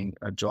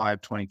of July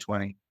of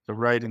 2020. So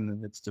right in the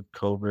midst of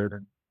COVID,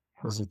 and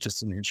it was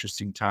just an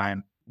interesting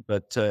time.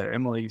 But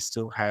Emily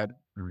still had,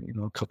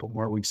 a couple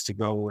more weeks to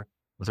go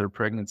with her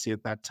pregnancy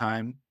at that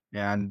time.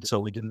 And so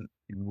we didn't,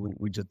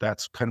 we did,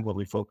 that's kind of what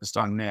we focused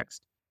on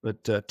next.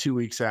 But 2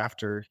 weeks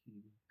after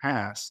he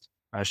passed,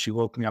 she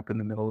woke me up in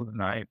the middle of the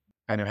night.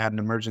 Kind of had an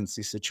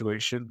emergency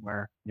situation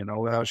where,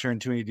 without sharing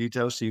too many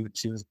details,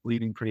 she was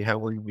bleeding pretty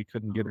heavily. We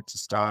couldn't get it to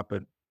stop,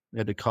 and we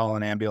had to call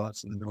an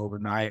ambulance in the middle of the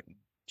night.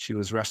 She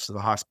was rushed to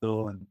the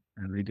hospital, and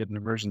they did an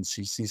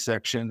emergency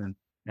C-section.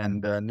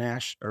 And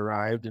Nash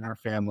arrived in our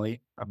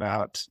family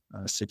about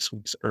 6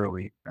 weeks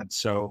early.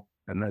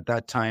 And at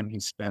that time, he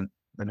spent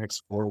the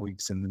next 4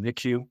 weeks in the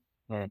NICU.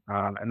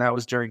 And that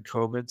was during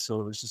COVID.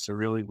 So it was just a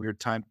really weird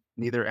time.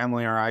 Neither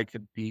Emily or I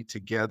could be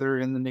together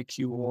in the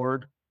NICU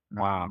ward.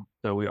 Wow.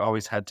 So we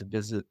always had to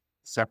visit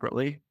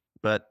separately.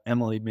 But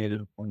Emily made it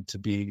a point to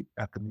be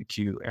at the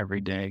NICU every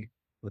day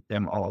with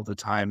them all the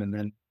time. And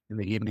then in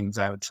the evenings,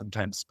 I would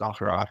sometimes spell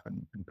her off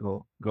and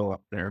go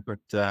up there. But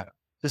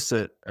just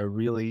a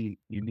really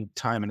unique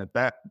time. And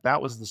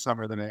that was the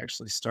summer that I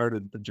actually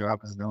started the job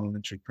as an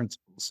elementary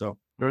principal. So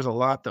there was a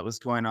lot that was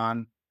going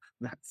on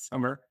that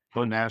summer.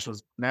 Well, Nash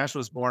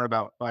was born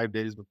about 5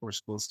 days before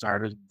school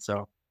started.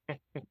 So it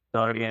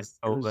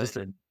was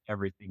just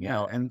everything yeah,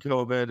 else. and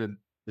COVID, and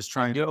just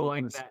trying You to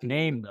like that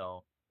name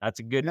though. That's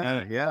a good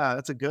name. yeah,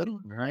 that's a good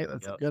one, right?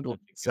 That's a good one.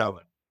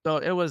 So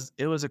it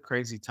was a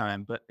crazy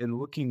time, but in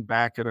looking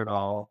back at it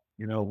all,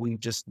 we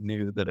just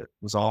knew that it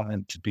was all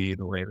meant to be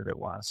the way that it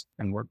was,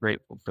 and we're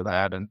grateful for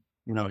that. And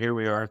here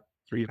we are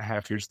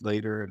 3.5 years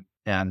later,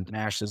 and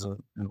Nash is a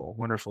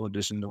wonderful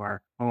addition to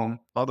our home.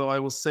 Although I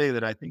will say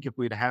that I think if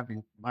we'd had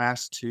the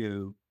last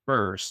 2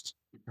 first,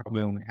 we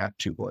probably only had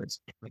 2 boys.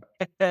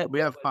 We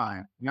have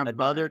 5.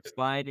 Another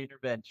divine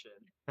intervention.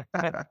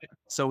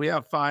 So we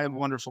have 5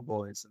 wonderful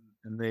boys,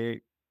 and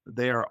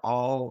they are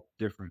all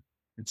different.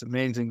 It's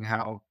amazing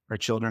how our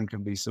children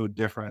can be so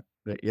different,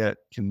 but yet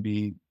can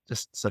be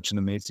just such an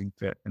amazing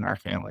fit in our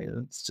family.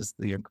 It's just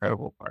the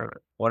incredible part of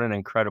it. What an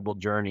incredible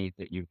journey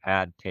that you've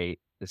had, Tate.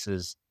 This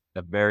is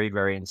a very,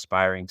 very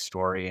inspiring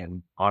story,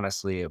 and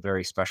honestly, a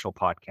very special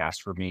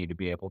podcast for me to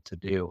be able to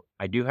do.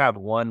 I do have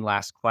one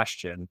last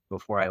question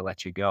before I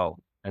let you go.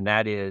 And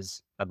that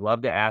is, I'd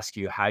love to ask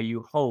you how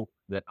you hope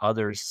that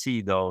others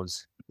see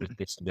those with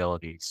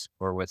disabilities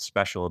or with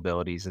special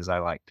abilities, as I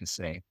like to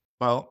say.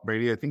 Well,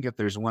 Brady, I think if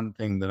there's one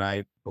thing that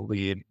I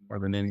believe more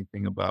than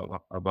anything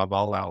above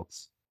all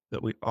else,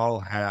 that we all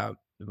have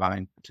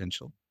divine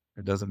potential.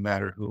 It doesn't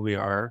matter who we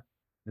are.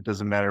 It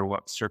doesn't matter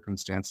what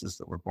circumstances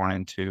that we're born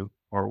into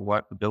or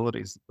what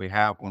abilities that we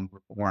have when we're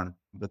born,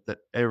 but that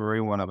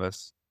every one of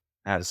us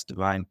has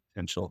divine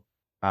potential.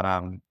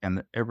 And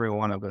that every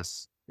one of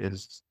us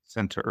is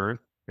sent to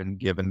earth and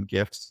given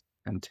gifts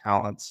and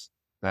talents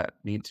that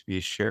need to be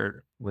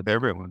shared with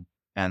everyone.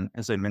 And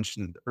as I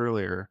mentioned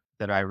earlier,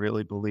 that I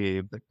really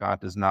believe that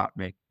God does not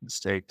make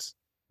mistakes.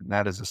 And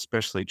that is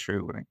especially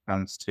true when it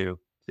comes to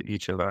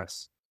each of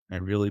us. I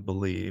really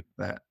believe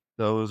that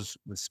those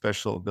with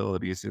special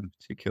abilities in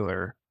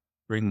particular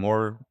bring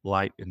more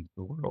light into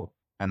the world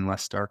and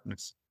less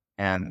darkness,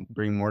 and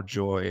bring more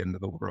joy into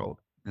the world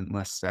and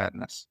less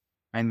sadness.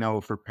 I know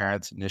for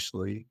parents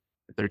initially,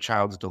 if their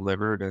child's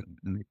delivered and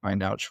they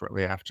find out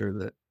shortly after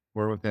that,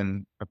 or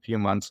within a few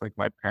months, like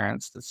my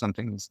parents, that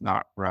something's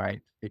not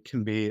right, it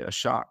can be a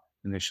shock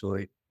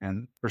initially.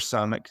 And for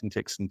some, it can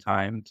take some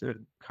time to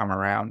come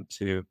around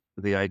to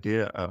the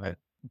idea of it.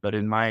 But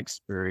in my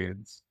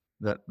experience,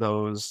 that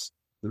those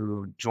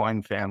who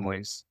join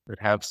families that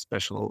have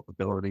special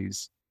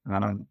abilities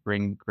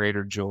bring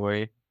greater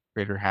joy,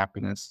 greater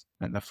happiness,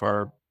 and a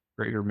far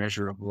greater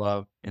measure of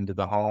love into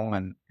the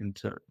home and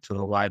to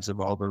the lives of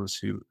all those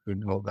who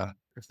know them.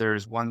 If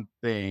there's one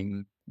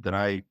thing that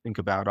I think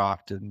about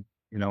often,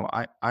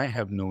 I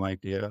have no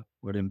idea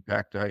what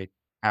impact I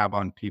have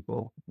on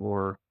people,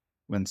 or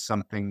when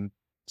some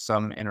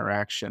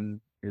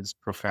interaction is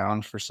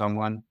profound for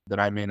someone that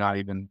I may not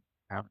even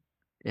have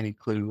any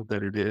clue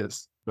that it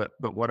is. But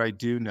what I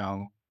do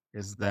know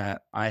is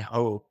that I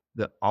hope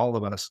that all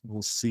of us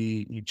will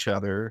see each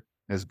other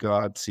as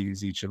God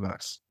sees each of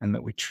us, and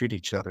that we treat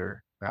each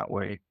other that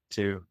way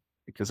too.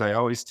 Because I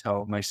always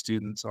tell my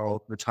students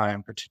all the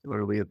time,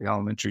 particularly at the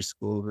elementary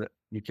school, that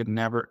you can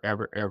never,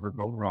 ever, ever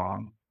go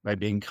wrong by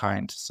being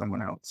kind to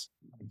someone else.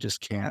 You just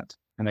can't.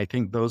 And I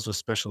think those with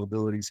special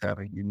abilities have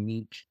a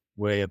unique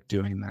way of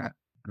doing that.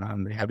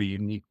 They have a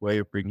unique way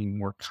of bringing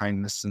more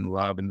kindness and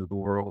love into the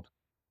world.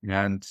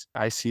 And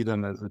I see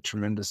them as a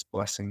tremendous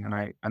blessing.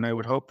 And I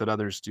would hope that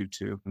others do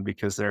too,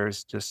 because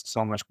there's just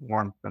so much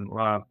warmth and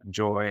love and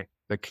joy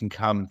that can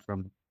come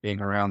from being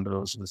around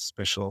those with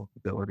special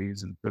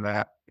abilities. And for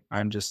that,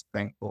 I'm just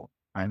thankful.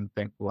 I'm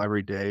thankful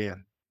every day.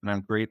 And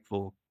I'm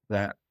grateful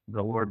that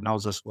the Lord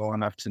knows us well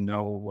enough to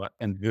know what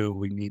and who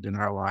we need in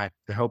our life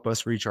to help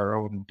us reach our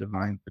own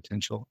divine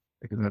potential,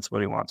 because that's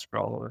what He wants for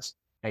all of us.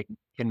 I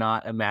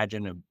cannot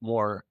imagine a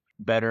more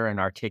better and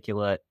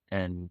articulate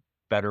and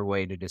better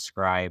way to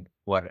describe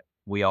what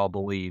we all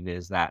believe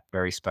is that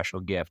very special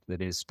gift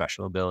that is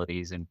special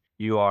abilities. And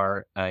you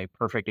are a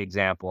perfect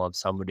example of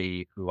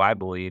somebody who I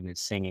believe is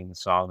singing the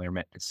song they're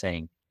meant to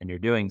sing. And you're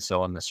doing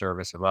so in the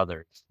service of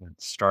others.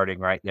 It's starting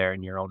right there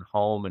in your own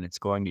home, and it's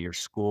going to your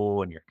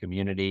school and your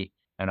community.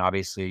 And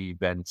obviously, you've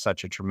been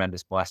such a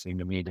tremendous blessing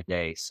to me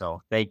today.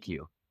 So thank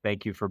you.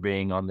 Thank you for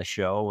being on the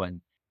show. And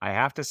I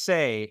have to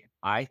say,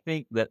 I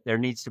think that there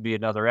needs to be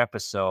another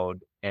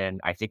episode,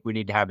 and I think we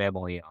need to have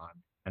Emily on,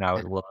 and I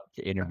would love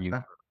to interview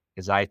her,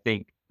 because I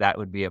think that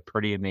would be a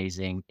pretty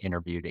amazing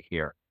interview to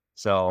hear.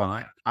 So,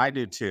 Well, I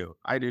do too.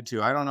 I do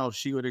too. I don't know if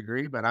she would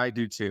agree, but I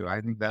do too. I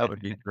think that would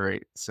be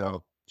great.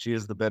 So she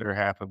is the better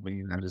half of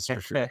me, that is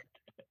for sure.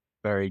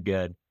 very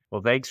good.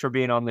 Well, thanks for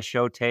being on the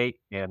show, Tate,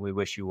 and we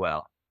wish you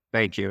well.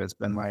 Thank you. It's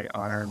been my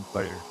honor and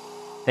pleasure.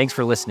 Thanks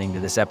for listening to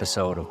this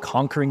episode of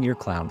Conquering Your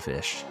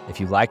Clownfish. If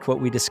you liked what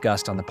we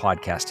discussed on the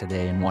podcast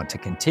today and want to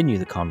continue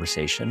the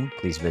conversation,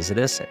 please visit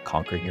us at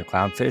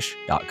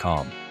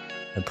conqueringyourclownfish.com.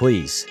 And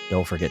please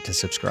don't forget to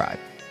subscribe.